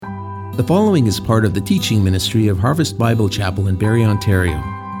The following is part of the teaching ministry of Harvest Bible Chapel in Barrie, Ontario.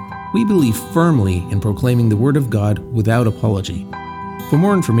 We believe firmly in proclaiming the Word of God without apology. For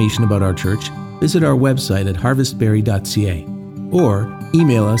more information about our church, visit our website at harvestbarrie.ca or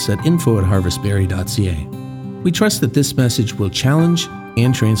email us at info@harvestbarrie.ca. We trust that this message will challenge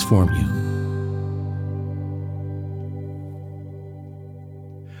and transform you.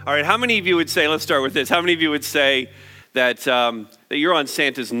 All right, how many of you would say, let's start with this, how many of you would say that you're on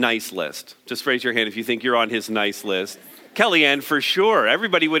Santa's nice list? Just raise your hand if you think you're on his nice list. Kellyanne, for sure.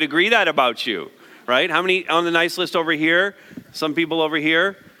 Everybody would agree that about you, right? How many on the nice list over here? Some people over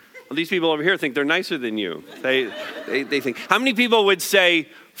here? Well, these people over here think they're nicer than you. They think. How many people would say,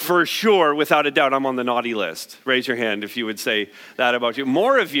 for sure, without a doubt, I'm on the naughty list? Raise your hand if you would say that about you.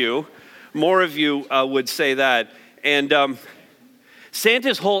 More of you would say that. And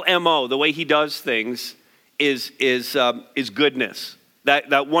Santa's whole MO, the way he does things, is goodness.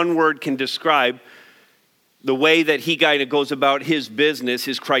 That one word can describe the way that he kind of goes about his business.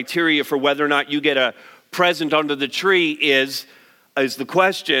 His criteria for whether or not you get a present under the tree is the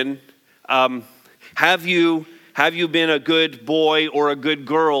question: Have you been a good boy or a good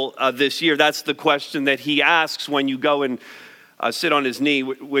girl this year? That's the question that he asks when you go and sit on his knee,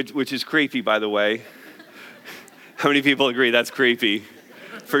 which is creepy, by the way. How many people agree that's creepy?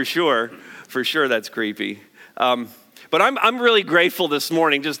 For sure, that's creepy. But I'm really grateful this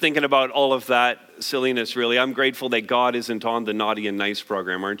morning, just thinking about all of that silliness, really. I'm grateful that God isn't on the naughty and nice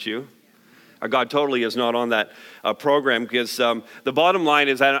program, aren't you? God totally is not on that program, because the bottom line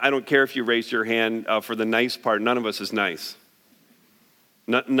is, I don't care if you raise your hand for the nice part. None of us is nice.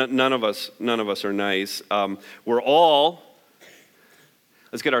 None of us are nice. We're all,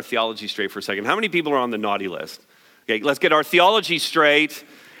 let's get our theology straight for a second. How many people are on the naughty list? Okay, let's get our theology straight.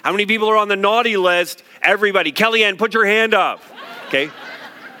 How many people are on the naughty list? Everybody. Kellyanne, put your hand up. Okay?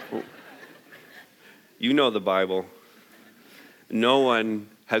 You know the Bible. No one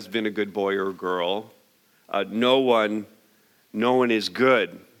has been a good boy or girl. No one is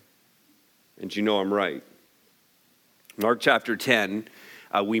good. And you know I'm right. Mark chapter 10,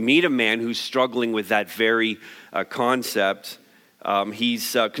 we meet a man who's struggling with that very concept.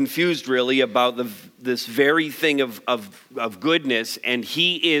 He's confused really about this very thing of goodness, and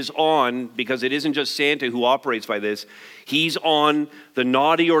he is on, because it isn't just Santa who operates by this, he's on the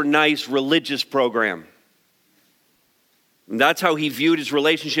naughty or nice religious program. And that's how he viewed his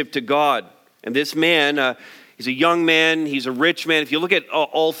relationship to God. And this man, he's a young man, he's a rich man. If you look at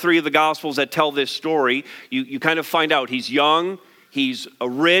all three of the Gospels that tell this story, you kind of find out he's young, he's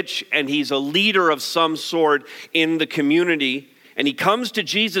rich, and he's a leader of some sort in the community. And he comes to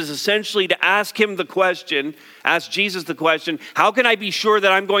Jesus essentially to ask Jesus the question, how can I be sure that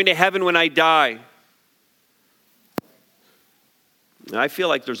I'm going to heaven when I die? And I feel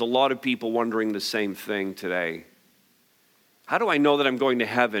like there's a lot of people wondering the same thing today. How do I know that I'm going to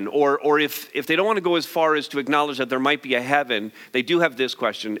heaven? Or if they don't want to go as far as to acknowledge that there might be a heaven, they do have this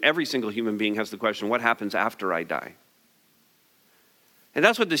question. Every single human being has the question, what happens after I die? And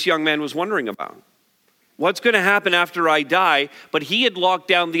that's what this young man was wondering about. What's going to happen after I die? But he had locked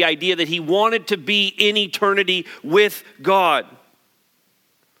down the idea that he wanted to be in eternity with God.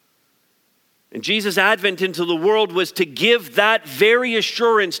 And Jesus' advent into the world was to give that very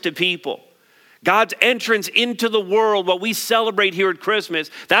assurance to people. God's entrance into the world, what we celebrate here at Christmas,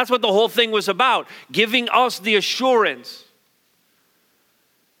 that's what the whole thing was about. Giving us the assurance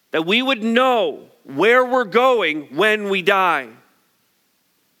that we would know where we're going when we die.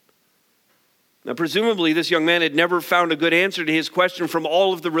 Now, presumably, this young man had never found a good answer to his question from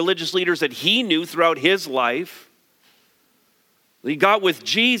all of the religious leaders that he knew throughout his life. He got with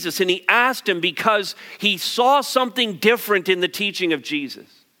Jesus and he asked him because he saw something different in the teaching of Jesus.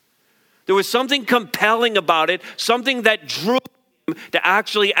 There was something compelling about it, something that drew him to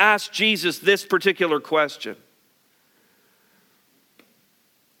actually ask Jesus this particular question.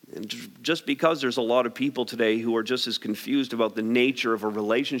 And just because there's a lot of people today who are just as confused about the nature of a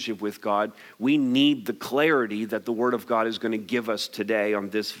relationship with God, we need the clarity that the Word of God is going to give us today on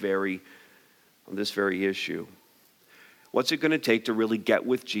this very issue. What's it going to take to really get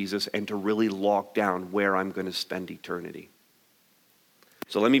with Jesus and to really lock down where I'm going to spend eternity?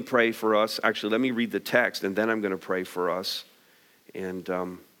 So let me pray for us. Actually, let me read the text, and then I'm going to pray for us.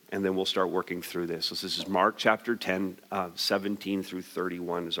 And then we'll start working through this. So this is Mark chapter 10, 17 through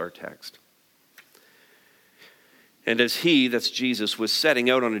 31 is our text. And as he, that's Jesus, was setting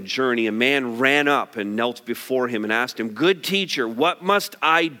out on a journey, a man ran up and knelt before him and asked him, "Good teacher, what must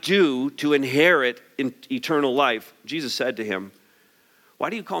I do to inherit eternal life?" Jesus said to him, "Why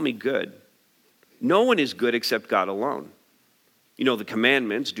do you call me good? No one is good except God alone. You know the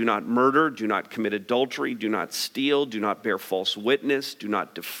commandments: do not murder, do not commit adultery, do not steal, do not bear false witness, do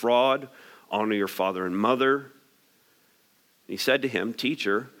not defraud, honor your father and mother. He said to him,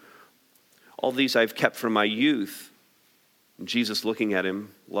 Teacher, all these I've kept from my youth. And Jesus, looking at him,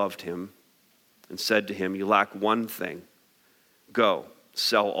 loved him and said to him, You lack one thing. Go,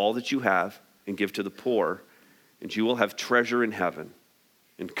 sell all that you have and give to the poor, and you will have treasure in heaven.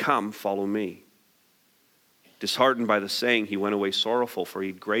 And come, follow me. Disheartened by the saying, he went away sorrowful, for he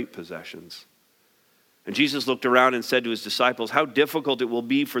had great possessions. And Jesus looked around and said to his disciples, How difficult it will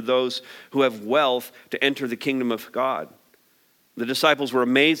be for those who have wealth to enter the kingdom of God. The disciples were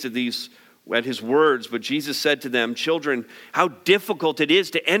amazed at his words, but Jesus said to them, Children, how difficult it is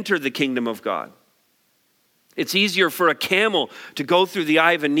to enter the kingdom of God. It's easier for a camel to go through the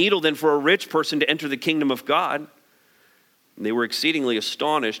eye of a needle than for a rich person to enter the kingdom of God. And they were exceedingly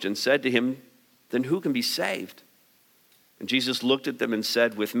astonished and said to him, Then who can be saved? And Jesus looked at them and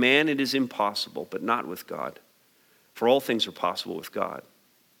said, With man it is impossible, but not with God. For all things are possible with God.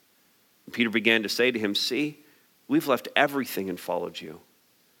 And Peter began to say to him, See, we've left everything and followed you.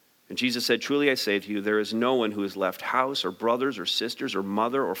 And Jesus said, Truly I say to you, there is no one who has left house or brothers or sisters or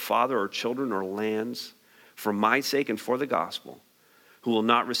mother or father or children or lands for my sake and for the gospel, who will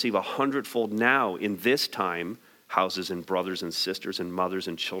not receive 100-fold now in this time, houses and brothers and sisters and mothers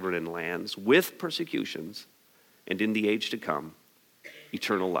and children and lands, with persecutions, and in the age to come,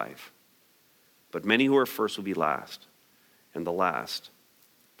 eternal life. But many who are first will be last, and the last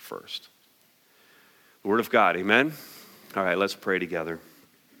first. The word of God, amen? All right, let's pray together.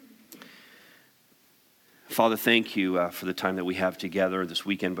 Father, thank you for the time that we have together this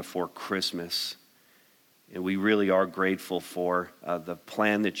weekend before Christmas. And we really are grateful for the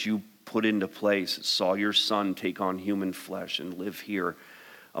plan that you put into place. It saw your Son take on human flesh and live here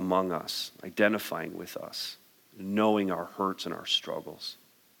among us, identifying with us, knowing our hurts and our struggles.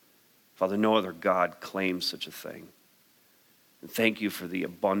 Father, no other God claims such a thing. And thank you for the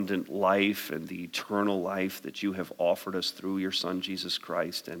abundant life and the eternal life that you have offered us through your Son, Jesus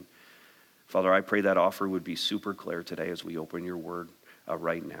Christ. And Father, I pray that offer would be super clear today as we open your word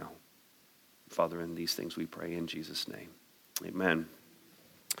right now. Father, in these things we pray in Jesus' name. Amen.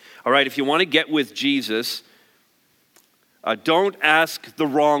 All right, if you want to get with Jesus, don't ask the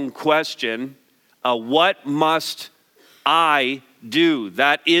wrong question. What must I do?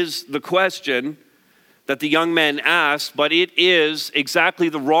 That is the question that the young man asked, but it is exactly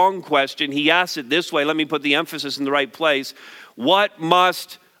the wrong question. He asked it this way. Let me put the emphasis in the right place. What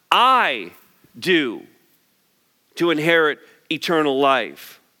must I do to inherit eternal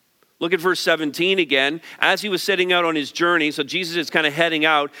life? Look at verse 17 again. As he was setting out on his journey, so Jesus is kind of heading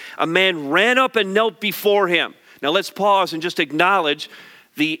out, a man ran up and knelt before him. Now let's pause and just acknowledge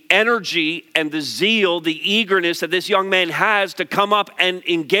the energy and the zeal, the eagerness that this young man has to come up and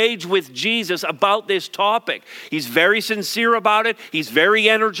engage with Jesus about this topic. He's very sincere about it. He's very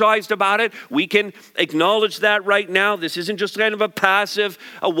energized about it. We can acknowledge that right now. This isn't just kind of a passive,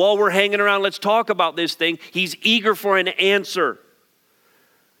 while we're hanging around, let's talk about this thing. He's eager for an answer.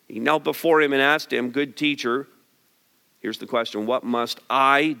 He knelt before him and asked him, Good teacher, here's the question, what must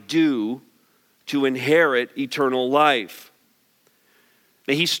I do to inherit eternal life?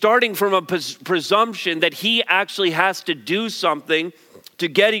 Now, he's starting from a presumption that he actually has to do something to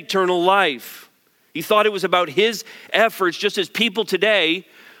get eternal life. He thought it was about his efforts, just as people today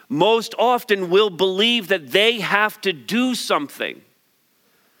most often will believe that they have to do something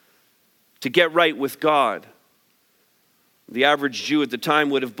to get right with God. The average Jew at the time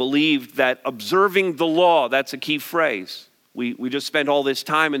would have believed that observing the law, that's a key phrase. We just spent all this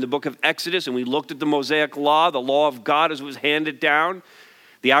time in the book of Exodus and we looked at the Mosaic law, the law of God as it was handed down.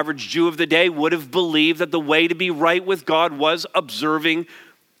 The average Jew of the day would have believed that the way to be right with God was observing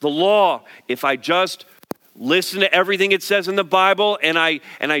the law. If I just listen to everything it says in the Bible and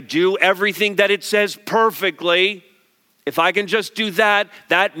I do everything that it says perfectly, if I can just do that,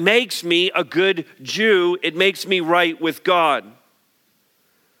 that makes me a good Jew. It makes me right with God.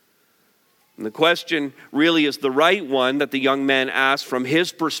 And the question really is the right one that the young man asked from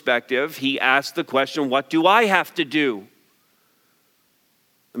his perspective. He asked the question, what do I have to do?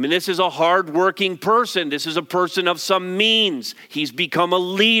 I mean, this is a hardworking person. This is a person of some means. He's become a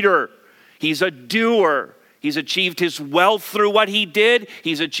leader. He's a doer. He's achieved his wealth through what he did.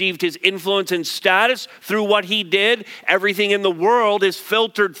 He's achieved his influence and status through what he did. Everything in the world is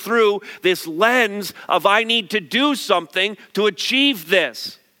filtered through this lens of I need to do something to achieve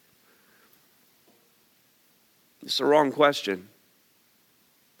this. It's the wrong question.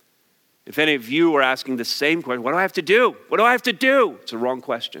 If any of you are asking the same question, what do I have to do? What do I have to do? It's the wrong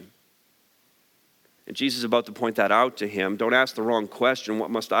question. And Jesus is about to point that out to him. Don't ask the wrong question,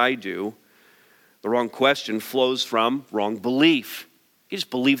 what must I do? The wrong question flows from wrong belief. You just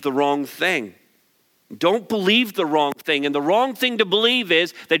believe the wrong thing. Don't believe the wrong thing. And the wrong thing to believe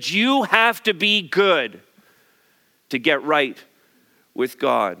is that you have to be good to get right with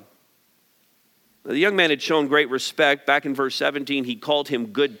God. The young man had shown great respect. Back in verse 17, he called him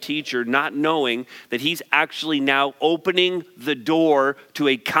good teacher, not knowing that he's actually now opening the door to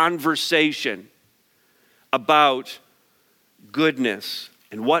a conversation about goodness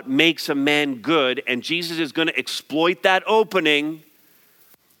and what makes a man good. And Jesus is going to exploit that opening.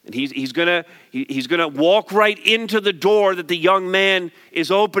 And he's going to walk right into the door that the young man is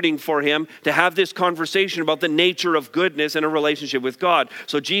opening for him to have this conversation about the nature of goodness and a relationship with God.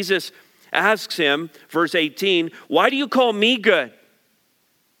 So Jesus asks him, verse 18, why do you call me good?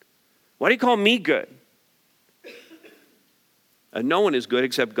 Why do you call me good? No one is good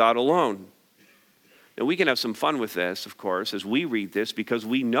except God alone. Now we can have some fun with this, of course, as we read this, because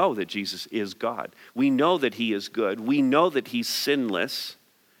we know that Jesus is God. We know that he is good. We know that he's sinless.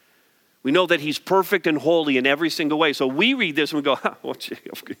 We know that he's perfect and holy in every single way. So we read this and we go, well,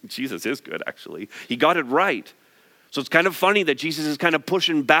 Jesus is good, actually. He got it right. So it's kind of funny that Jesus is kind of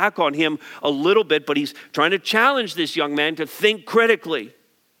pushing back on him a little bit, but he's trying to challenge this young man to think critically.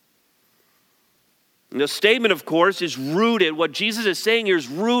 And the statement, of course, is rooted, what Jesus is saying here is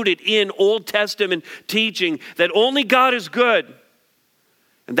rooted in Old Testament teaching that only God is good.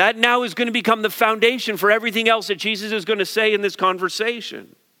 And that now is going to become the foundation for everything else that Jesus is going to say in this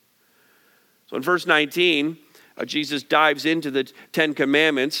conversation. So in verse 19, Jesus dives into the Ten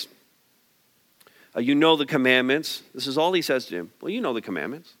Commandments. You know the commandments. This is all he says to him. Well, you know the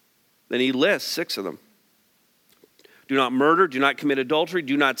commandments. Then he lists 6 of them. Do not murder, do not commit adultery,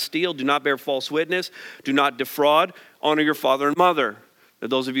 do not steal, do not bear false witness, do not defraud, honor your father and mother. Now,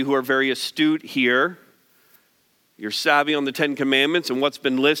 those of you who are very astute here, you're savvy on the Ten Commandments and what's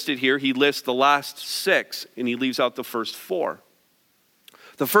been listed here. He lists the last 6 and he leaves out the first 4.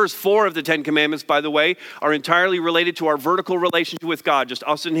 The first 4 of the Ten Commandments, by the way, are entirely related to our vertical relationship with God, just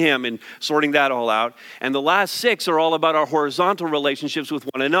us and him, and sorting that all out. And the last 6 are all about our horizontal relationships with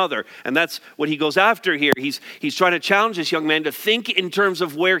one another. And that's what he goes after here. He's trying to challenge this young man to think in terms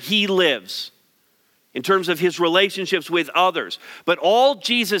of where he lives, in terms of his relationships with others. But all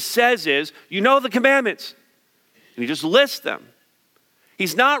Jesus says is, you know the commandments. And he just lists them.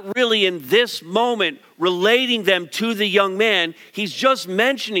 He's not really in this moment relating them to the young man. He's just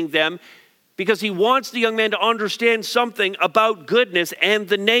mentioning them because he wants the young man to understand something about goodness and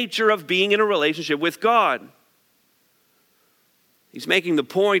the nature of being in a relationship with God. He's making the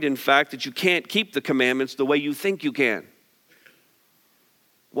point, in fact, that you can't keep the commandments the way you think you can.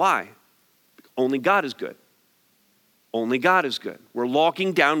 Why? Only God is good. Only God is good. We're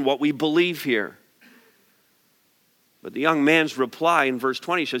locking down what we believe here. But the young man's reply in verse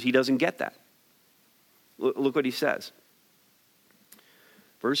 20 shows he doesn't get that. Look what he says.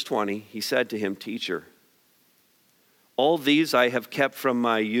 Verse 20, he said to him, Teacher, all these I have kept from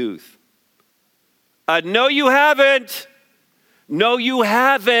my youth. No, you haven't. No, you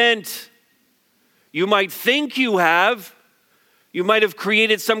haven't. You might think you have. You might have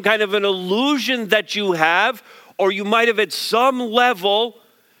created some kind of an illusion that you have, or you might have at some level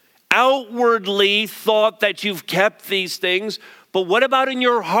outwardly thought that you've kept these things, but what about in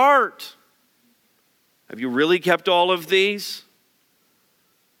your heart? Have you really kept all of these?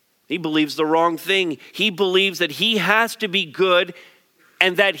 He believes the wrong thing. He believes that he has to be good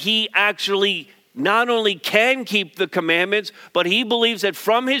and that he actually not only can keep the commandments, but he believes that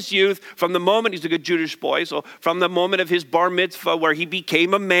from his youth, from the moment, he's a good Jewish boy, so from the moment of his bar mitzvah where he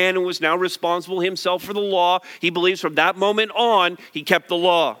became a man and was now responsible himself for the law, he believes from that moment on, he kept the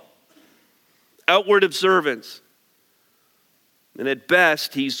law. Outward observance. And at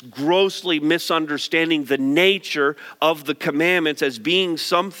best, he's grossly misunderstanding the nature of the commandments as being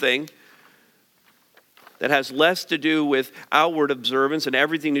something that has less to do with outward observance and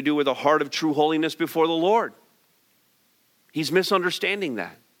everything to do with a heart of true holiness before the Lord. He's misunderstanding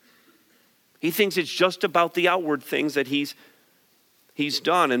that. He thinks it's just about the outward things that he's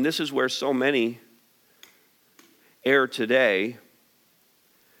done. And this is where so many err today,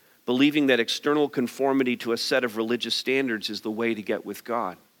 believing that external conformity to a set of religious standards is the way to get with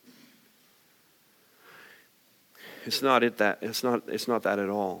God. It's not that at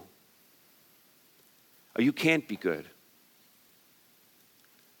all. You can't be good.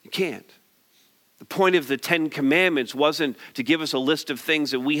 You can't. The point of the Ten Commandments wasn't to give us a list of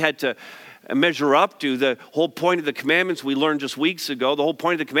things that we had to measure up to. The whole point of the commandments we learned just weeks ago, the whole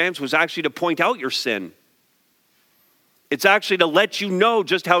point of the commandments was actually to point out your sin. It's actually to let you know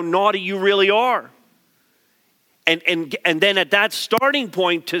just how naughty you really are. And then at that starting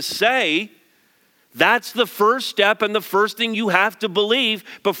point to say, that's the first step and the first thing you have to believe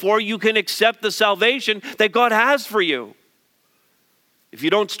before you can accept the salvation that God has for you. If you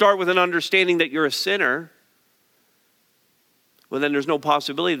don't start with an understanding that you're a sinner, well, then there's no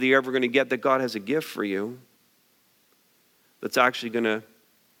possibility that you're ever going to get that God has a gift for you that's actually going to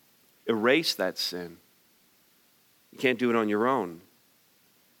erase that sin. You can't do it on your own.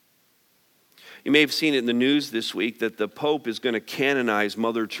 You may have seen it in the news this week that the Pope is going to canonize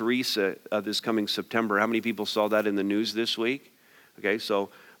Mother Teresa this coming September. How many people saw that in the news this week? Okay, so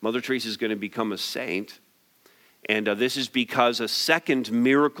Mother Teresa is going to become a saint. And this is because a second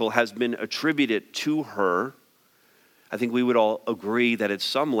miracle has been attributed to her. I think we would all agree that at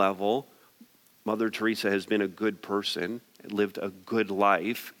some level, Mother Teresa has been a good person, lived a good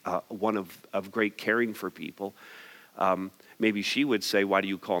life, one of great caring for people. Maybe she would say, "Why do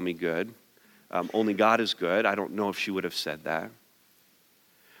you call me good? Only God is good." I don't know if she would have said that.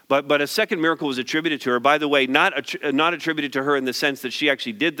 But a second miracle was attributed to her. By the way, not attributed to her in the sense that she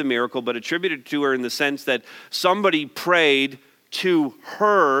actually did the miracle, but attributed to her in the sense that somebody prayed to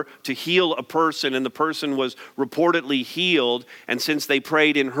her to heal a person, and the person was reportedly healed. And since they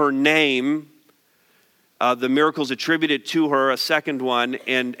prayed in her name, the miracle's attributed to her, a second one,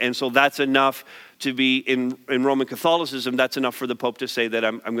 and so that's enough to be, in Roman Catholicism, that's enough for the Pope to say that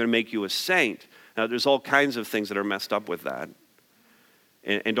I'm going to make you a saint. Now, there's all kinds of things that are messed up with that.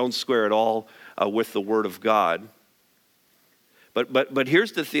 And don't square it all with the Word of God. But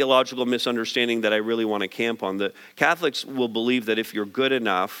here's the theological misunderstanding that I really want to camp on. The Catholics will believe that if you're good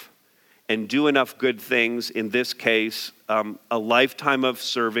enough and do enough good things, in this case, a lifetime of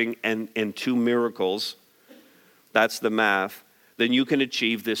serving and 2 miracles, that's the math, then you can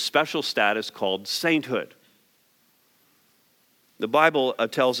achieve this special status called sainthood. The Bible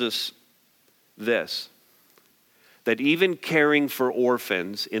tells us this, that even caring for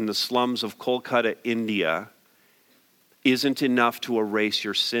orphans in the slums of Kolkata, India, isn't enough to erase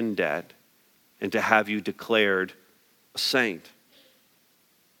your sin debt and to have you declared a saint.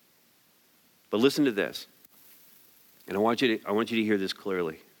 But listen to this, and I want you to hear this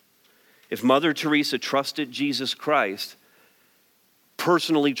clearly. If Mother Teresa trusted Jesus Christ,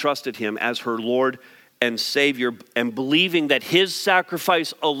 personally trusted him as her Lord and Savior, and believing that his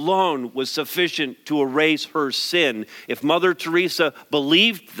sacrifice alone was sufficient to erase her sin, if Mother Teresa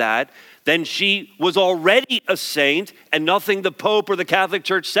believed that, then she was already a saint, and nothing the Pope or the Catholic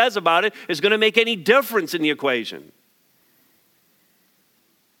Church says about it is going to make any difference in the equation.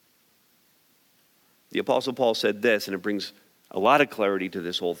 The Apostle Paul said this, and it brings a lot of clarity to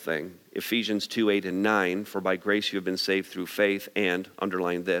this whole thing. Ephesians 2:8-9, for by grace you have been saved through faith, and,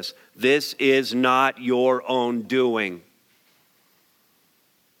 underline this is not your own doing.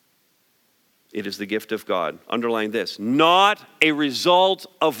 It is the gift of God. Underline this, not a result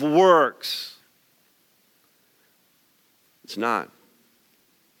of works. It's not.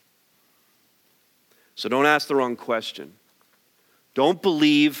 So don't ask the wrong question. Don't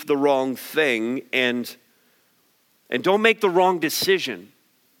believe the wrong thing, and don't make the wrong decision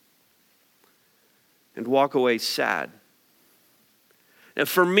and walk away sad. And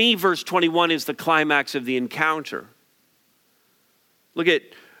for me, verse 21 is the climax of the encounter. Look at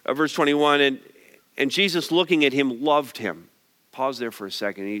verse 21, and Jesus, looking at him, loved him. Pause there for a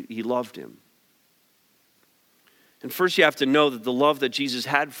second. He loved him. And first you have to know that the love that Jesus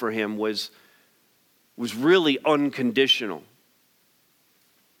had for him was really unconditional.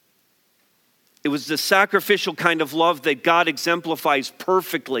 It was the sacrificial kind of love that God exemplifies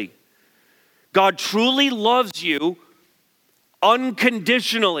perfectly. God truly loves you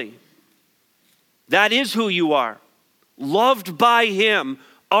unconditionally. That is who you are. Loved by him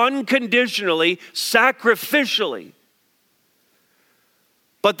unconditionally, sacrificially.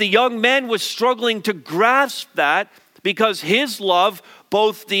 But the young man was struggling to grasp that because his love,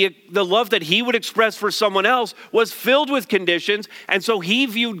 both the love that he would express for someone else, was filled with conditions. And so he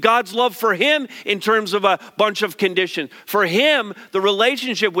viewed God's love for him in terms of a bunch of conditions. For him, the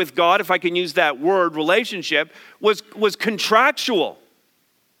relationship with God, if I can use that word, relationship, was contractual.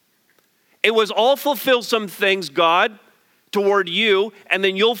 It was, I'll fulfill some things, God, toward you, and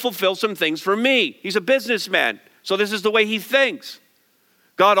then you'll fulfill some things for me. He's a businessman, so this is the way he thinks.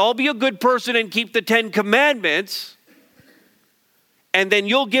 God, I'll be a good person and keep the 10 commandments, and then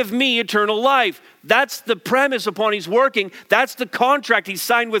you'll give me eternal life. That's the premise upon he's working. That's the contract he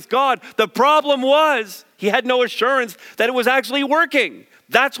signed with God. The problem was he had no assurance that it was actually working.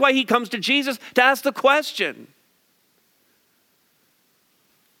 That's why he comes to Jesus to ask the question.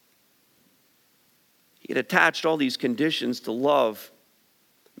 He had attached all these conditions to love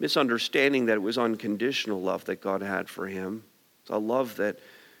misunderstanding that it was unconditional love that God had for him. It's a love that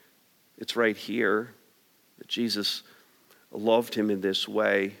it's right here, that Jesus loved him in this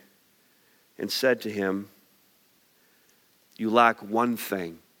way and said to him, you lack one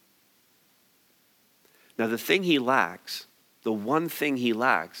thing. Now the thing he lacks, the one thing he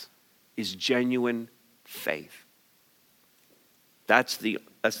lacks is genuine faith. That's the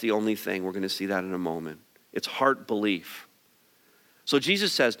only thing. We're going to see that in a moment. It's heart belief. So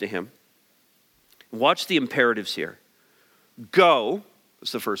Jesus says to him, watch the imperatives here. Go,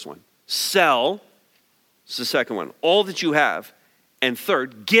 that's the first one. Sell, that's the second one. All that you have. And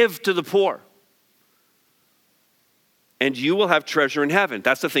third, give to the poor. And you will have treasure in heaven.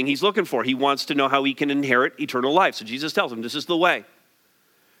 That's the thing he's looking for. He wants to know how he can inherit eternal life. So Jesus tells him, this is the way.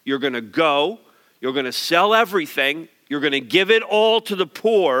 You're going to go, you're going to sell everything, you're going to give it all to the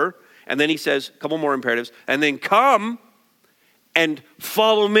poor. And then he says, a couple more imperatives, and then come and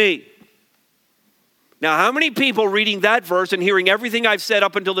follow me. Now, how many people reading that verse and hearing everything I've said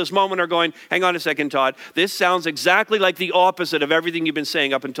up until this moment are going, hang on a second, Todd, this sounds exactly like the opposite of everything you've been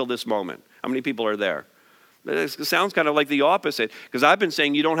saying up until this moment. How many people are there? It sounds kind of like the opposite, because I've been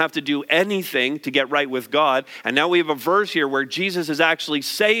saying you don't have to do anything to get right with God. And now we have a verse here where Jesus is actually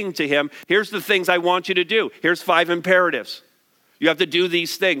saying to him, here's the things I want you to do. Here's 5 imperatives. You have to do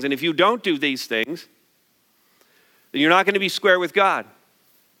these things. And if you don't do these things, then you're not going to be square with God.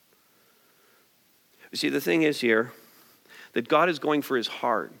 You see, the thing is here that God is going for his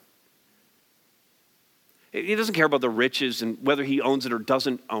heart. He doesn't care about the riches and whether he owns it or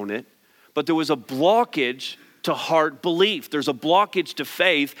doesn't own it. But there was a blockage to heart belief. There's a blockage to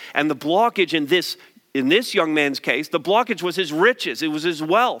faith. And the blockage in this young man's case, the blockage was his riches. It was his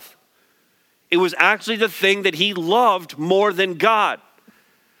wealth. It was actually the thing that he loved more than God.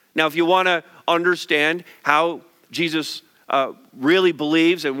 Now, if you want to understand how Jesus really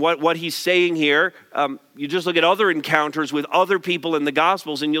believes and what he's saying here, you just look at other encounters with other people in the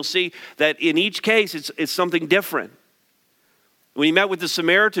Gospels, and you'll see that in each case, it's something different. When he met with the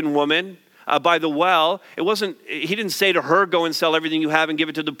Samaritan woman by the well, he didn't say to her, go and sell everything you have and give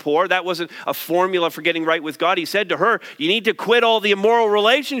it to the poor. That wasn't a formula for getting right with God. He said to her, you need to quit all the immoral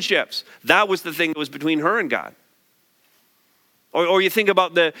relationships. That was the thing that was between her and God. Or you think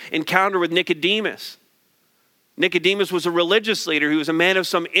about the encounter with Nicodemus. Nicodemus was a religious leader. He was a man of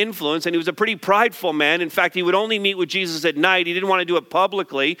some influence, and he was a pretty prideful man. In fact, he would only meet with Jesus at night. He didn't want to do it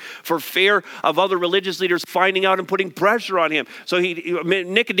publicly for fear of other religious leaders finding out and putting pressure on him. So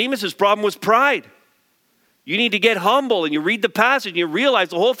Nicodemus' problem was pride. You need to get humble, and you read the passage, and you realize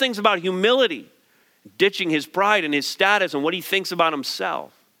the whole thing's about humility, ditching his pride and his status and what he thinks about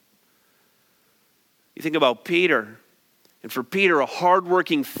himself. You think about Peter. And for Peter, a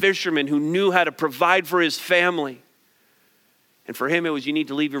hardworking fisherman who knew how to provide for his family. And for him, it was, you need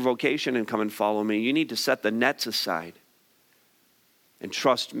to leave your vocation and come and follow me. You need to set the nets aside and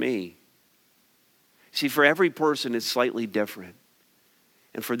trust me. See, for every person, it's slightly different.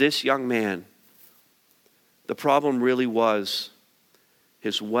 And for this young man, the problem really was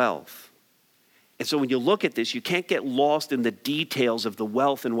his wealth. And so when you look at this, you can't get lost in the details of the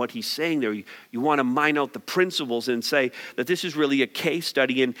wealth and what he's saying there. You want to mine out the principles and say that this is really a case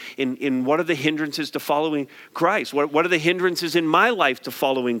study in what are the hindrances to following Christ? What are the hindrances in my life to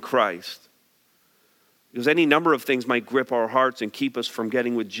following Christ? Because any number of things might grip our hearts and keep us from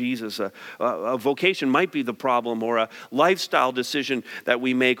getting with Jesus. A vocation might be the problem, or a lifestyle decision that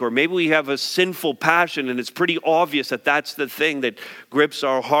we make, or maybe we have a sinful passion and it's pretty obvious that that's the thing that grips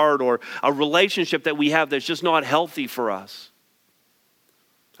our heart, or a relationship that we have that's just not healthy for us.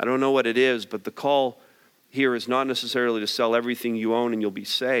 I don't know what it is, but the call here is not necessarily to sell everything you own and you'll be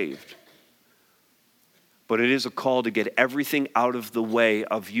saved. But it is a call to get everything out of the way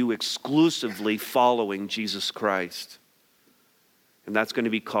of you exclusively following Jesus Christ. And that's going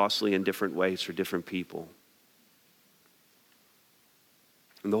to be costly in different ways for different people.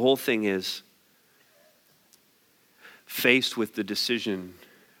 And the whole thing is, faced with the decision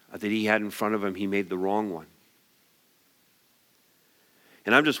that he had in front of him, he made the wrong one.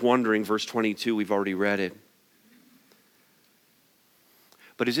 And I'm just wondering, verse 22, we've already read it.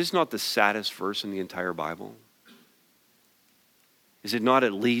 But is this not the saddest verse in the entire Bible? Is it not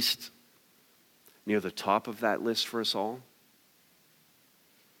at least near the top of that list for us all?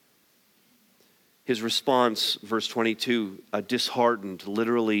 His response, verse 22, disheartened,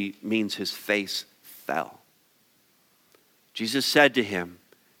 literally means his face fell. Jesus said to him,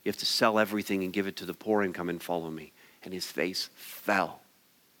 you have to sell everything and give it to the poor and come and follow me. And his face fell.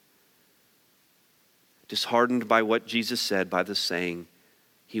 Disheartened by what Jesus said, by the saying,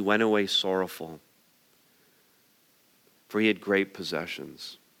 he went away sorrowful, for he had great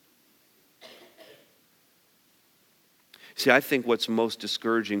possessions. See, I think what's most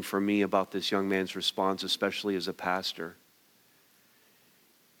discouraging for me about this young man's response, especially as a pastor,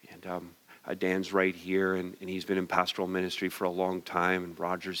 and Dan's right here, and he's been in pastoral ministry for a long time, and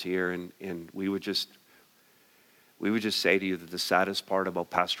Roger's here, and we would just say to you that the saddest part about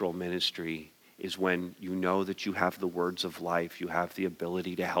pastoral ministry is when you know that you have the words of life, you have the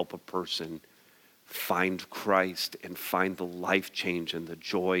ability to help a person find Christ and find the life change and the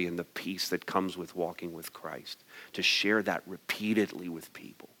joy and the peace that comes with walking with Christ, to share that repeatedly with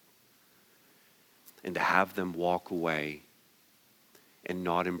people and to have them walk away and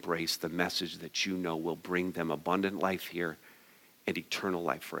not embrace the message that you know will bring them abundant life here and eternal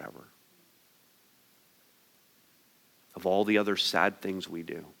life forever. Of all the other sad things we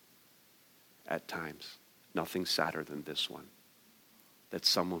do, at times, nothing sadder than this one, that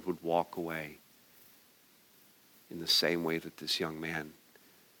someone would walk away in the same way that this young man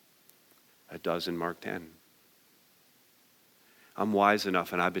does in Mark 10. I'm wise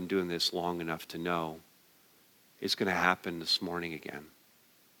enough, and I've been doing this long enough to know it's going to happen this morning again.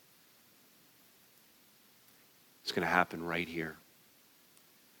 It's going to happen right here.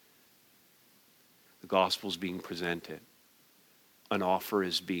 The gospel's being presented. An offer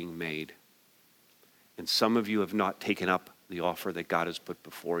is being made. And some of you have not taken up the offer that God has put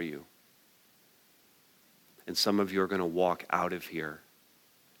before you. And some of you are going to walk out of here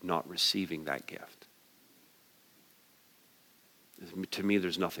not receiving that gift. To me,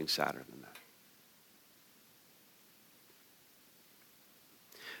 there's nothing sadder than that.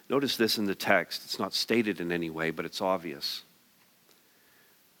 Notice this in the text. It's not stated in any way, but it's obvious.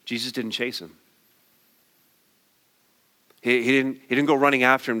 Jesus didn't chase him. He didn't go running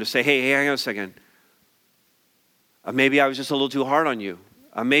after him to say, hey, hang on a second. Maybe I was just a little too hard on you.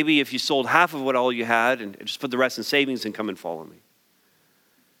 Maybe if you sold half of what all you had and just put the rest in savings and come and follow me.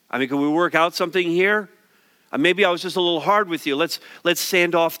 I mean, can we work out something here? Maybe I was just a little hard with you. Let's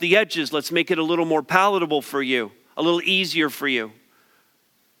sand off the edges. Let's make it a little more palatable for you, a little easier for you.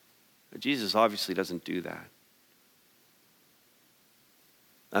 But Jesus obviously doesn't do that.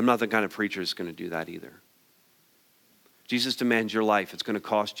 I'm not the kind of preacher who's going to do that either. Jesus demands your life. It's going to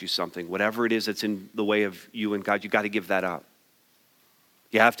cost you something. Whatever it is that's in the way of you and God, you got to give that up.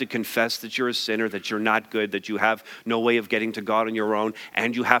 You have to confess that you're a sinner, that you're not good, that you have no way of getting to God on your own,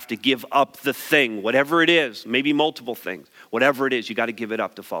 and you have to give up the thing, whatever it is, maybe multiple things. Whatever it is, you got to give it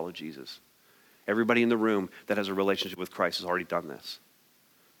up to follow Jesus. Everybody in the room that has a relationship with Christ has already done this.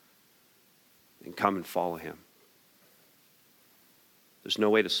 And come and follow him. There's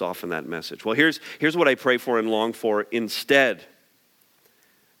no way to soften that message. Well, here's what I pray for and long for instead.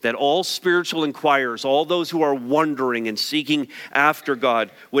 That all spiritual inquirers, all those who are wondering and seeking after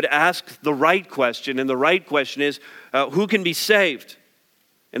God, would ask the right question. And the right question is, who can be saved?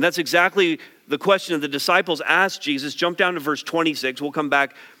 And that's exactly the question that the disciples asked Jesus. Jump down to verse 26. We'll come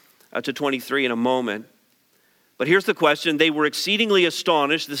back to 23 in a moment. But here's the question. They were exceedingly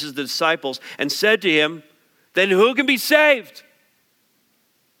astonished, this is the disciples, and said to him, then who can be saved?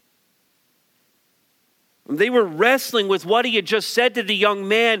 They were wrestling with what he had just said to the young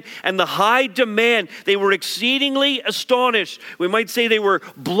man and the high demand. They were exceedingly astonished. We might say they were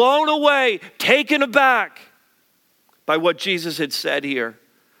blown away, taken aback by what Jesus had said here.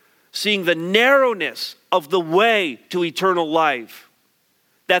 Seeing the narrowness of the way to eternal life.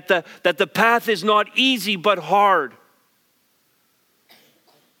 That the path is not easy but hard.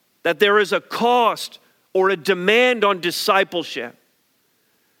 That there is a cost or a demand on discipleship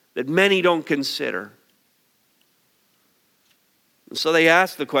that many don't consider. So they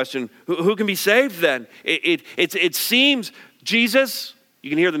asked the question, who can be saved then? It seems, Jesus, you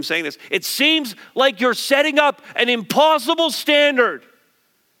can hear them saying this, it seems like you're setting up an impossible standard.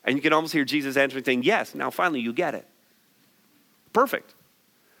 And you can almost hear Jesus answering saying, yes, now finally you get it. Perfect.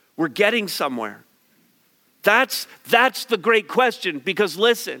 We're getting somewhere. That's the great question, because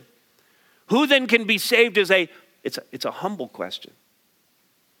listen, who then can be saved is it's a humble question.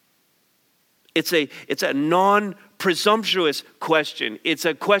 It's a non-presumptuous question. It's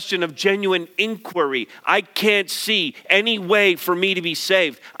a question of genuine inquiry. I can't see any way for me to be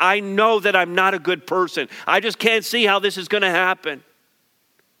saved. I know that I'm not a good person. I just can't see how this is going to happen.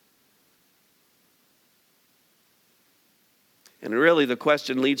 And really, the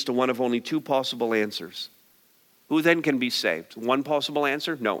question leads to one of only two possible answers. Who then can be saved? One possible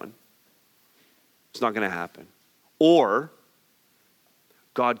answer, no one. It's not going to happen. Or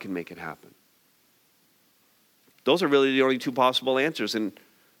God can make it happen. Those are really the only two possible answers, and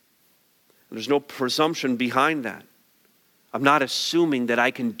there's no presumption behind that. I'm not assuming that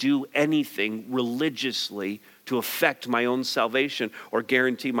I can do anything religiously to affect my own salvation or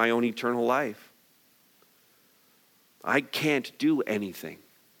guarantee my own eternal life. I can't do anything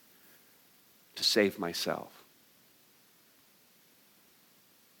to save myself.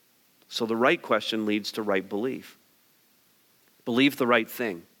 So the right question leads to right belief. Believe the right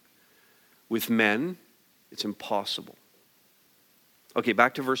thing. With men, it's impossible. Okay,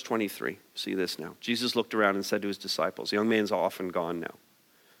 back to verse 23. See this now. Jesus looked around and said to his disciples, the young man's often gone now.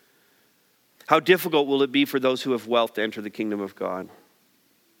 How difficult will it be for those who have wealth to enter the kingdom of God?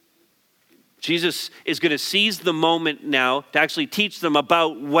 Jesus is going to seize the moment now to actually teach them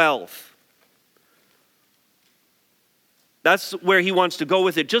about wealth. That's where he wants to go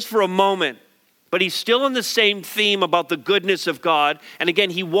with it, just for a moment. But he's still on the same theme about the goodness of God. And again,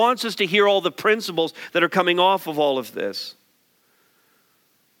 he wants us to hear all the principles that are coming off of all of this.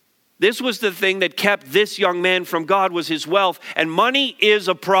 This was the thing that kept this young man from God, was his wealth. And money is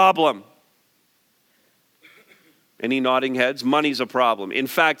a problem. Any nodding heads? Money's a problem. In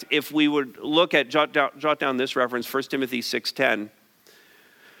fact, if we would look at, jot down this reference, 1 Timothy 6:10.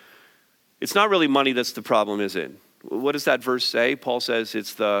 It's not really money that's the problem, is it? What does that verse say? Paul says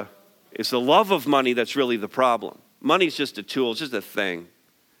it's the love of money that's really the problem. Money's just a tool, it's just a thing.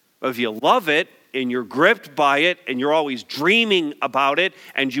 But if you love it and you're gripped by it and you're always dreaming about it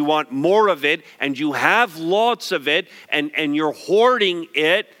and you want more of it and you have lots of it and you're hoarding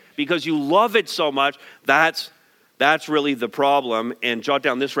it because you love it so much, that's really the problem. And jot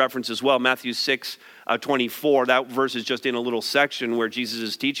down this reference as well, Matthew 6:24. That verse is just in a little section where Jesus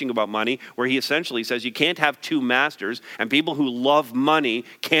is teaching about money, where he essentially says you can't have two masters, and people who love money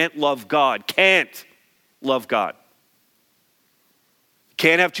can't love God. Can't love God.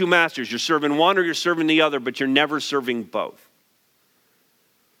 Can't have two masters. You're serving one or you're serving the other, but you're never serving both.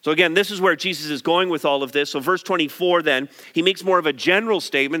 So again, this is where Jesus is going with all of this. So verse 24 then, he makes more of a general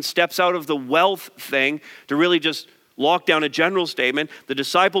statement, steps out of the wealth thing to really just lock down a general statement. The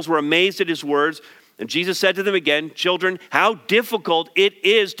disciples were amazed at his words, and Jesus said to them again, children, how difficult it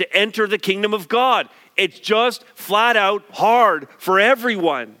is to enter the kingdom of God. It's just flat out hard for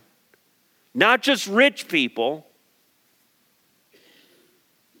everyone, not just rich people.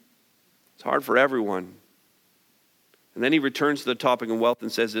 It's hard for everyone. And then he returns to the topic of wealth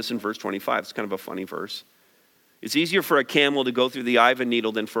and says this in verse 25. It's kind of a funny verse. It's easier for a camel to go through the eye of a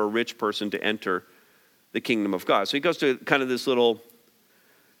needle than for a rich person to enter the kingdom of God. So he goes to kind of this little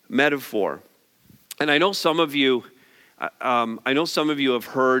metaphor. And I know some of you have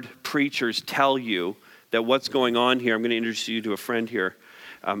heard preachers tell you that what's going on here, I'm going to introduce you to a friend here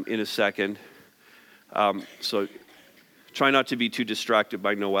in a second. So try not to be too distracted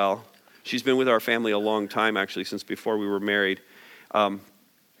by Noelle. She's been with our family a long time, actually, since before we were married.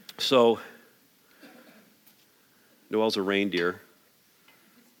 So Noelle's a reindeer,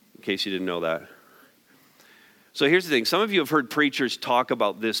 in case you didn't know that. So here's the thing. Some of you have heard preachers talk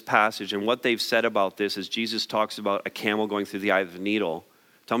about this passage, and what they've said about this is Jesus talks about a camel going through the eye of the needle.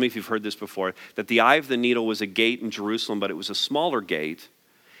 Tell me if you've heard this before, that the eye of the needle was a gate in Jerusalem, but it was a smaller gate.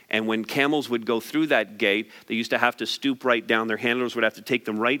 And when camels would go through that gate, they used to have to stoop right down. Their handlers would have to take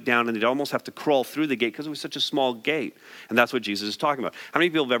them right down, and they'd almost have to crawl through the gate because it was such a small gate. And that's what Jesus is talking about. How many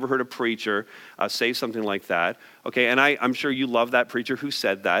people have ever heard a preacher say something like that? Okay, and I'm sure you love that preacher who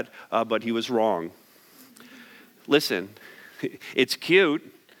said that, but he was wrong. Listen, it's cute.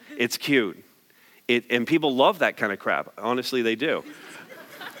 It's cute. And people love that kind of crap. Honestly, they do.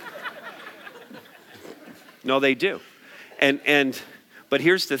 No, they do. But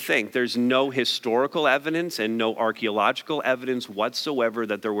here's the thing. There's no historical evidence and no archaeological evidence whatsoever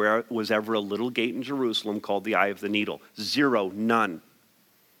that there was ever a little gate in Jerusalem called the Eye of the Needle. Zero. None.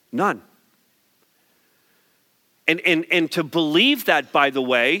 None. And to believe that, by the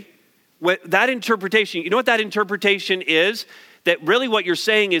way, that interpretation, you know what that interpretation is? That really what you're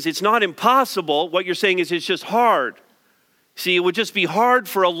saying is it's not impossible. What you're saying is it's just hard. See, it would just be hard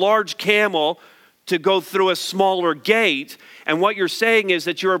for a large camel to go through a smaller gate. And what you're saying is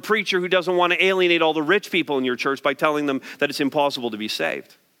that you're a preacher who doesn't want to alienate all the rich people in your church by telling them that it's impossible to be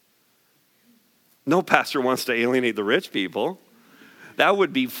saved. No pastor wants to alienate the rich people. That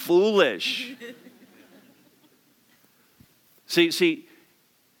would be foolish. See,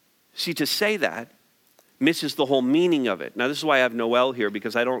 to say that misses the whole meaning of it. Now, this is why I have Noelle here,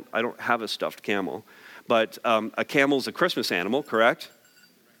 because I don't have a stuffed camel. But a camel's a Christmas animal, correct?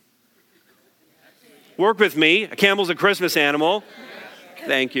 Work with me. A camel's a Christmas animal.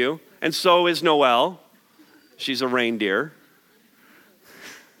 Thank you. And so is Noelle. She's a reindeer.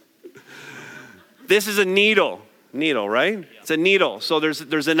 This is a needle. Needle, right? It's a needle. So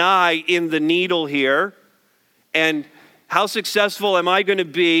there's an eye in the needle here. And how successful am I going to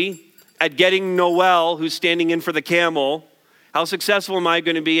be at getting Noelle, who's standing in for the camel, How successful am I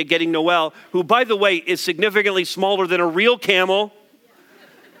going to be at getting Noel, who, by the way, is significantly smaller than a real camel?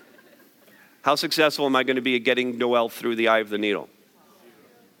 How successful am I going to be at getting Noel through the eye of the needle?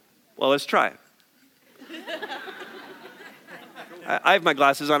 Well, let's try it. I have my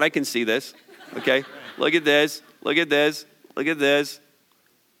glasses on. I can see this. Okay? Look at this. Look at this. Look at this.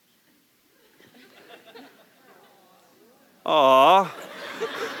 Aw.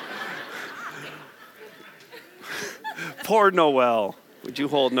 Poor Noel. Would you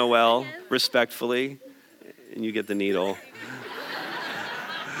hold Noel respectfully? And you get the needle.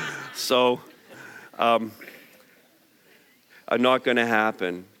 So, not going to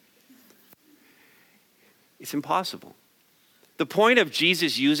happen. It's impossible. The point of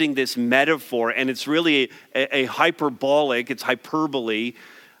Jesus using this metaphor, and it's really a hyperbolic, it's hyperbole,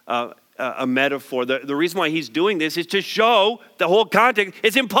 a metaphor. The reason why he's doing this is to show the whole context.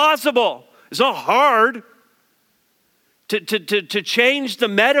 It's impossible. It's not hard. To change the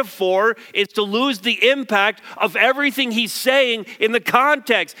metaphor is to lose the impact of everything he's saying in the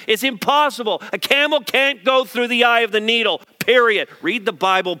context. It's impossible. A camel can't go through the eye of the needle, period. Read the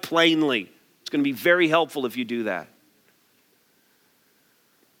Bible plainly. It's going to be very helpful if you do that.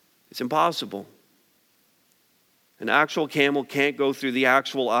 It's impossible. An actual camel can't go through the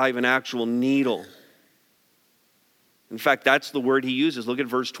actual eye of an actual needle. In fact, that's the word he uses. Look at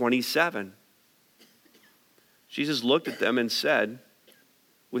verse 27. Jesus looked at them and said,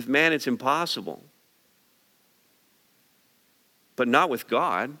 with man it's impossible, but not with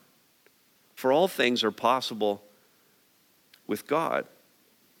God, for all things are possible with God.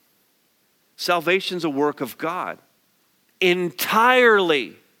 Salvation's a work of God,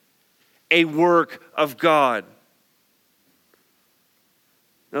 entirely a work of God.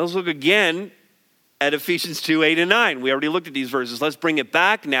 Now let's look again at Ephesians 2, 8 and 9. We already looked at these verses. Let's bring it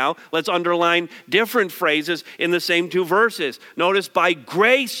back now. Let's underline different phrases in the same two verses. Notice, by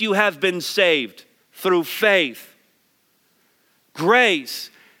grace you have been saved through faith.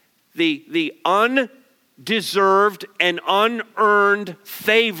 Grace, the undeserved and unearned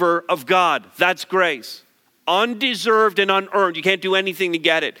favor of God. That's grace. Undeserved and unearned. You can't do anything to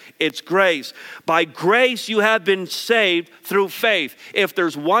get it. It's grace. By grace you have been saved through faith. If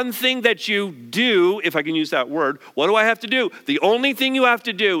there's one thing that you do, if I can use that word, what do I have to do? The only thing you have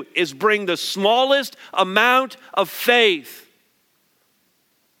to do is bring the smallest amount of faith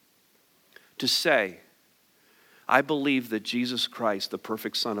to say, I believe that Jesus Christ, the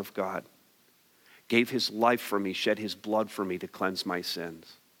perfect Son of God, gave his life for me, shed his blood for me to cleanse my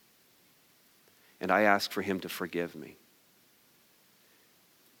sins. And I ask for him to forgive me.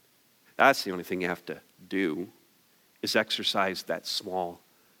 That's the only thing you have to do, is exercise that small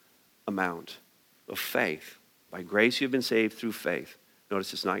amount of faith. By grace you've been saved through faith.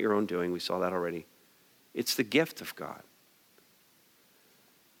 Notice it's not your own doing. We saw that already. It's the gift of God.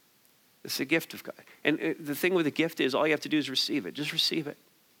 It's the gift of God. And the thing with the gift is all you have to do is receive it. Just receive it.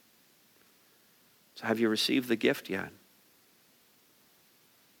 So have you received the gift yet?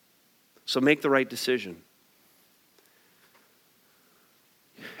 So make the right decision.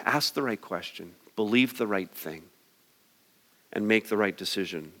 Ask the right question. Believe the right thing. And make the right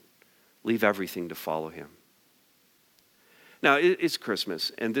decision. Leave everything to follow him. Now, it's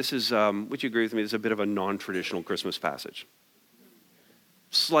Christmas. And this is, would you agree with me, this is a bit of a non-traditional Christmas passage.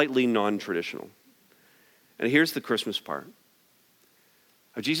 Slightly non-traditional. And here's the Christmas part.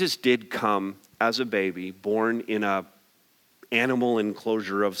 Jesus did come as a baby, born in a animal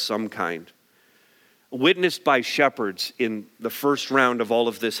enclosure of some kind, witnessed by shepherds in the first round of all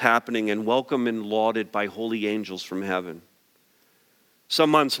of this happening, and welcomed and lauded by holy angels from heaven.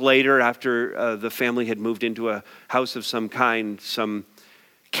 Some months later, after the family had moved into a house of some kind, some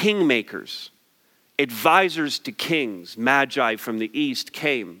kingmakers, advisors to kings, magi from the east,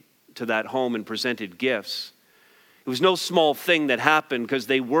 came to that home and presented gifts. It was no small thing that happened because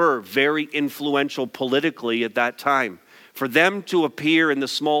they were very influential politically at that time. For them to appear in the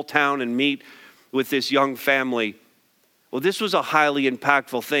small town and meet with this young family, well, this was a highly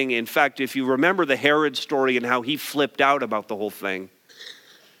impactful thing. In fact, if you remember the Herod story and how he flipped out about the whole thing,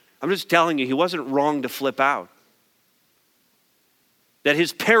 I'm just telling you, he wasn't wrong to flip out. That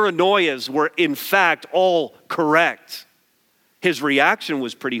his paranoias were, in fact, all correct. His reaction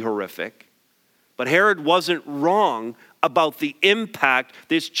was pretty horrific. But Herod wasn't wrong about the impact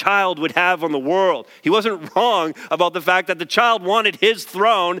this child would have on the world. He wasn't wrong about the fact that the child wanted his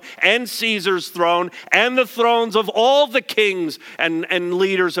throne and Caesar's throne and the thrones of all the kings and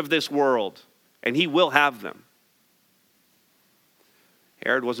leaders of this world. And he will have them.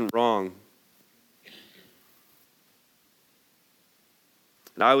 Herod wasn't wrong.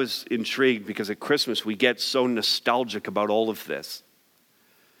 And I was intrigued because at Christmas we get so nostalgic about all of this.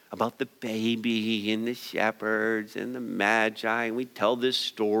 About the baby and the shepherds and the magi. And we tell this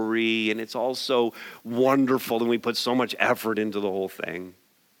story and it's all so wonderful and we put so much effort into the whole thing.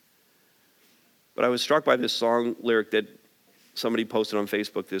 But I was struck by this song lyric that somebody posted on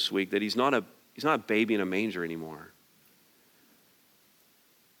Facebook this week, that he's not a baby in a manger anymore.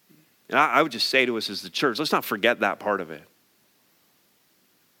 And I would just say to us as the church, let's not forget that part of it.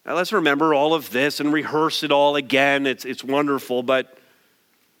 Now let's remember all of this and rehearse it all again. It's wonderful, but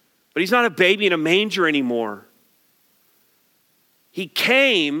he's not a baby in a manger anymore. He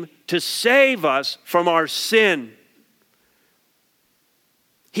came to save us from our sin.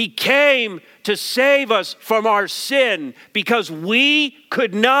 He came to save us from our sin because we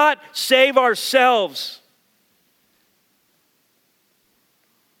could not save ourselves.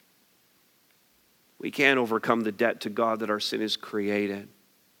 We can't overcome the debt to God that our sin has created.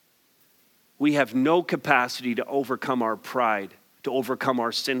 We have no capacity to overcome our pride, to overcome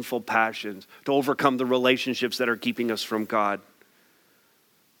our sinful passions, to overcome the relationships that are keeping us from God,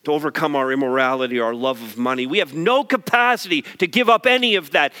 to overcome our immorality, our love of money. We have no capacity to give up any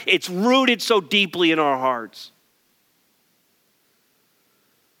of that. It's rooted so deeply in our hearts.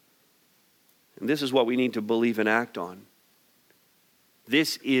 And this is what we need to believe and act on.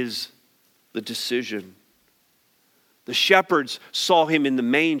 This is the decision. The shepherds saw him in the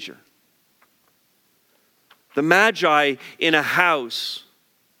manger. The magi in a house.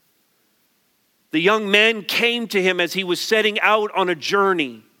 The young men came to him as he was setting out on a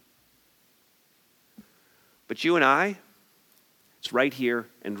journey. But you and I, it's right here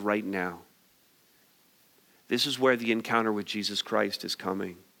and right now. This is where the encounter with Jesus Christ is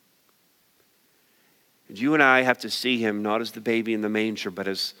coming. And you and I have to see him not as the baby in the manger, but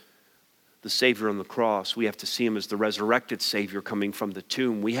as the Savior on the cross. We have to see him as the resurrected Savior coming from the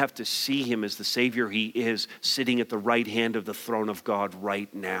tomb. We have to see him as the Savior he is, sitting at the right hand of the throne of God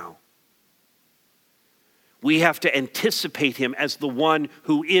right now. We have to anticipate him as the one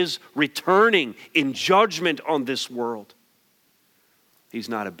who is returning in judgment on this world. He's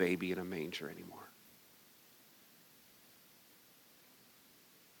not a baby in a manger anymore.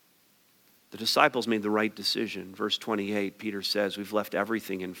 The disciples made the right decision. Verse 28, Peter says, we've left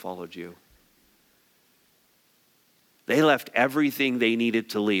everything and followed you. They left everything they needed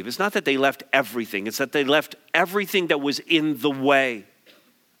to leave. It's not that they left everything. It's that they left everything that was in the way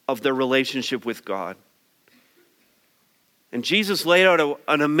of their relationship with God. And Jesus laid out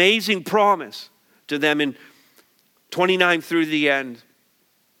an amazing promise to them in 29 through the end.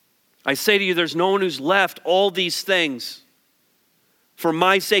 I say to you, there's no one who's left all these things for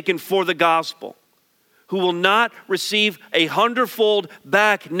my sake and for the gospel, who will not receive 100-fold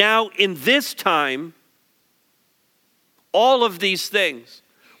back now in this time, all of these things.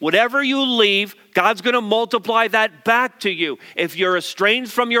 Whatever you leave, God's going to multiply that back to you. If you're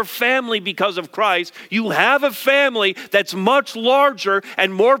estranged from your family because of Christ, you have a family that's much larger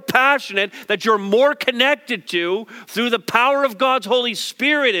and more passionate, that you're more connected to through the power of God's Holy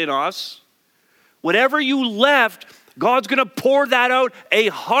Spirit in us. Whatever you left, God's going to pour that out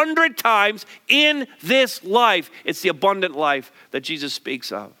 100 times in this life. It's the abundant life that Jesus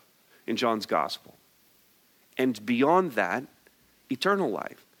speaks of in John's gospel. And beyond that, eternal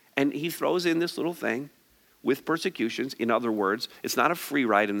life. And he throws in this little thing with persecutions. In other words, it's not a free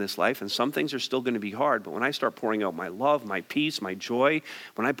ride in this life, and some things are still going to be hard. But when I start pouring out my love, my peace, my joy,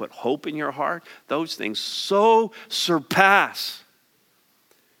 when I put hope in your heart, those things so surpass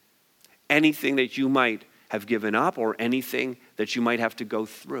anything that you might have given up or anything that you might have to go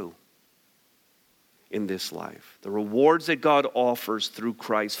through in this life. The rewards that God offers through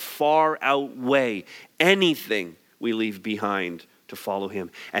Christ far outweigh anything we leave behind to follow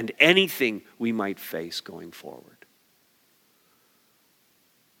him and anything we might face going forward.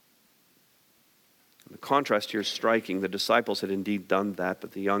 And the contrast here is striking. The disciples had indeed done that,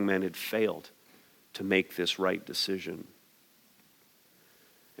 but the young men had failed to make this right decision.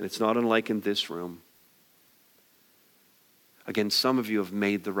 And it's not unlike in this room. Again, some of you have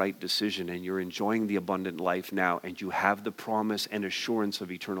made the right decision and you're enjoying the abundant life now, and you have the promise and assurance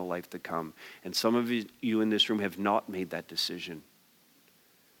of eternal life to come. And some of you in this room have not made that decision.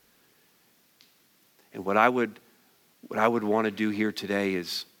 And what I would want to do here today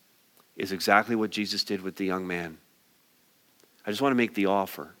is exactly what Jesus did with the young man. I just want to make the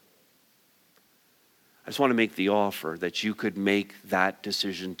offer. I just want to make the offer that you could make that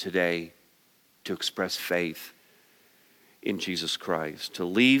decision today to express faith in Jesus Christ, to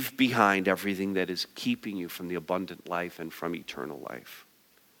leave behind everything that is keeping you from the abundant life and from eternal life.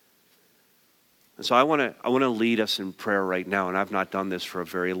 And so I want to lead us in prayer right now, and I've not done this for a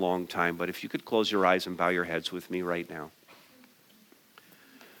very long time, but if you could close your eyes and bow your heads with me right now.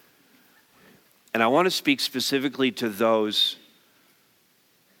 And I want to speak specifically to those,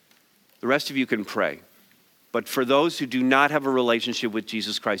 the rest of you can pray, but for those who do not have a relationship with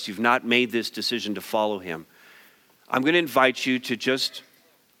Jesus Christ, you've not made this decision to follow him, I'm going to invite you to just,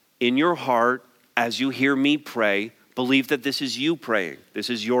 in your heart, as you hear me pray, believe that this is you praying.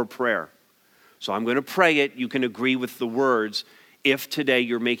 This is your prayer. So I'm going to pray it. You can agree with the words if today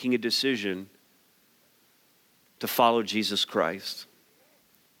you're making a decision to follow Jesus Christ.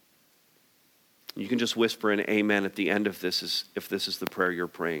 You can just whisper an amen at the end of this if this is the prayer you're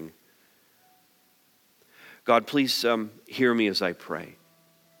praying. God, please hear me as I pray.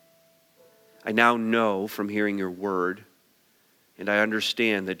 I now know from hearing your word, and I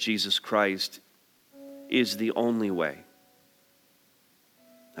understand that Jesus Christ is the only way.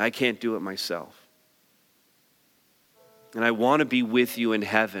 I can't do it myself. And I want to be with you in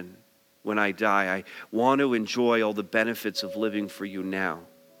heaven when I die. I want to enjoy all the benefits of living for you now.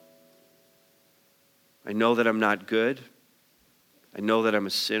 I know that I'm not good. I know that I'm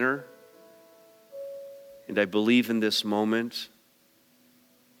a sinner. And I believe in this moment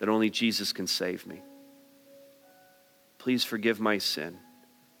that only Jesus can save me. Please forgive my sin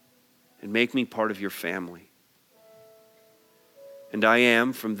and make me part of your family. And I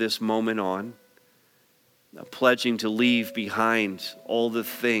am, from this moment on, pledging to leave behind all the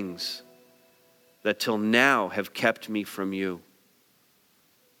things that till now have kept me from you.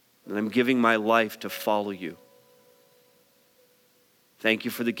 And I'm giving my life to follow you. Thank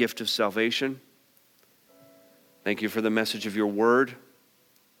you for the gift of salvation. Thank you for the message of your word.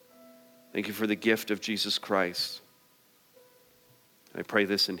 Thank you for the gift of Jesus Christ. I pray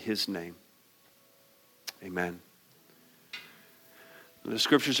this in his name. Amen. The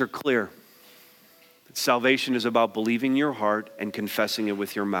scriptures are clear. That salvation is about believing in your heart and confessing it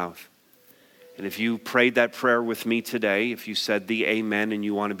with your mouth. And if you prayed that prayer with me today, if you said the amen and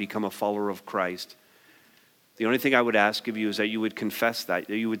you want to become a follower of Christ, the only thing I would ask of you is that you would confess that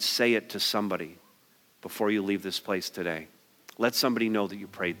you would say it to somebody before you leave this place today. Let somebody know that you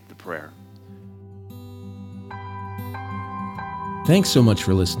prayed the prayer. Thanks so much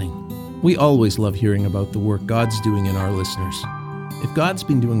for listening. We always love hearing about the work God's doing in our listeners. If God's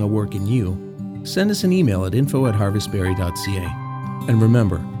been doing a work in you, send us an email at info@harvestbarry.ca. And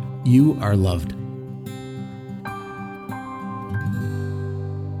remember, you are loved.